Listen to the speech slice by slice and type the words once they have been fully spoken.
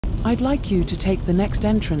I'd like you to take the next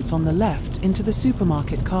entrance on the left into the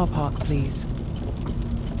supermarket car park, please.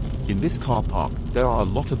 In this car park, there are a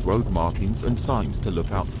lot of road markings and signs to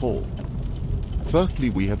look out for.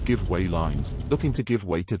 Firstly, we have give way lines, looking to give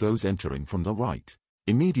way to those entering from the right.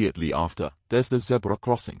 Immediately after, there's the zebra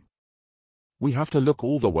crossing. We have to look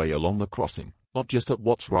all the way along the crossing, not just at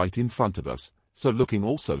what's right in front of us, so looking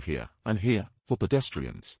also here and here for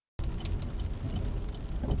pedestrians.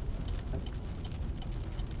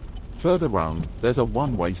 Further round, there's a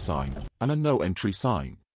one-way sign and a no-entry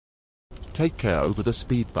sign. Take care over the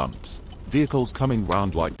speed bumps. Vehicles coming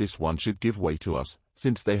round like this one should give way to us,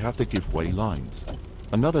 since they have the give way lines.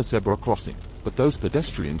 Another zebra crossing, but those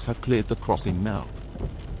pedestrians have cleared the crossing now.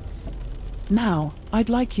 Now, I'd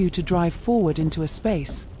like you to drive forward into a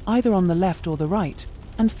space, either on the left or the right,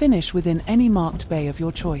 and finish within any marked bay of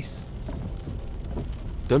your choice.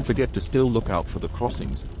 Don't forget to still look out for the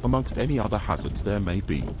crossings, amongst any other hazards there may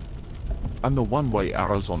be. And the one-way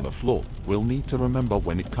arrows on the floor, we'll need to remember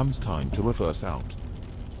when it comes time to reverse out.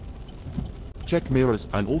 Check mirrors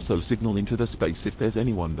and also signal into the space if there's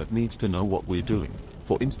anyone that needs to know what we're doing,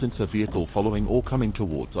 for instance a vehicle following or coming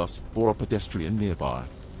towards us, or a pedestrian nearby.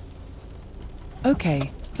 Okay,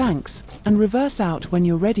 thanks, and reverse out when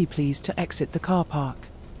you're ready please to exit the car park.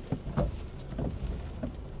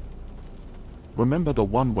 Remember the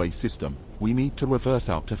one-way system, we need to reverse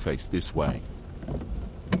out to face this way.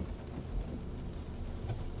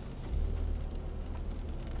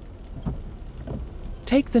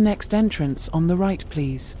 Take the next entrance on the right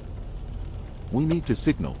please. We need to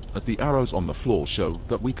signal, as the arrows on the floor show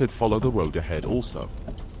that we could follow the road ahead also.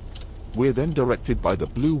 We're then directed by the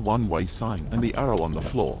blue one-way sign and the arrow on the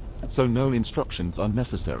floor, so no instructions are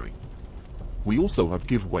necessary. We also have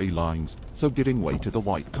give way lines, so giving way to the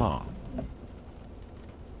white car.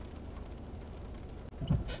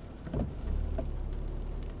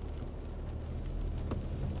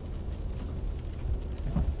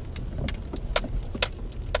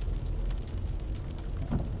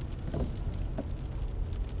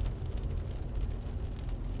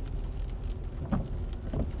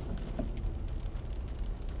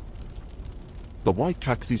 The white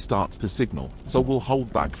taxi starts to signal, so we'll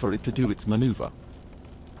hold back for it to do its maneuver.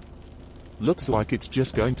 Looks like it's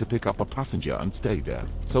just going to pick up a passenger and stay there,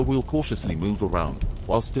 so we'll cautiously move around,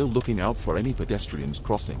 while still looking out for any pedestrians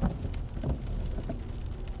crossing.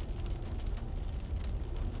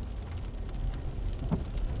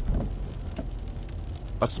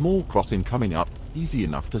 A small crossing coming up, easy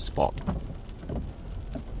enough to spot.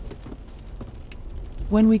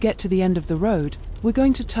 When we get to the end of the road, we're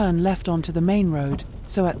going to turn left onto the main road,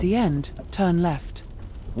 so at the end, turn left.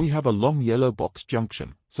 We have a long yellow box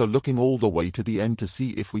junction, so looking all the way to the end to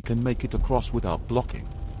see if we can make it across without blocking.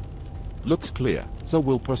 Looks clear, so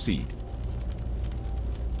we'll proceed.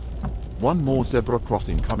 One more zebra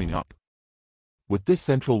crossing coming up. With this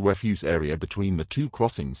central refuse area between the two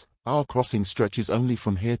crossings, our crossing stretches only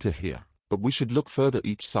from here to here, but we should look further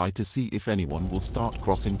each side to see if anyone will start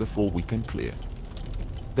crossing before we can clear.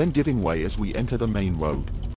 Then giving way as we enter the main road.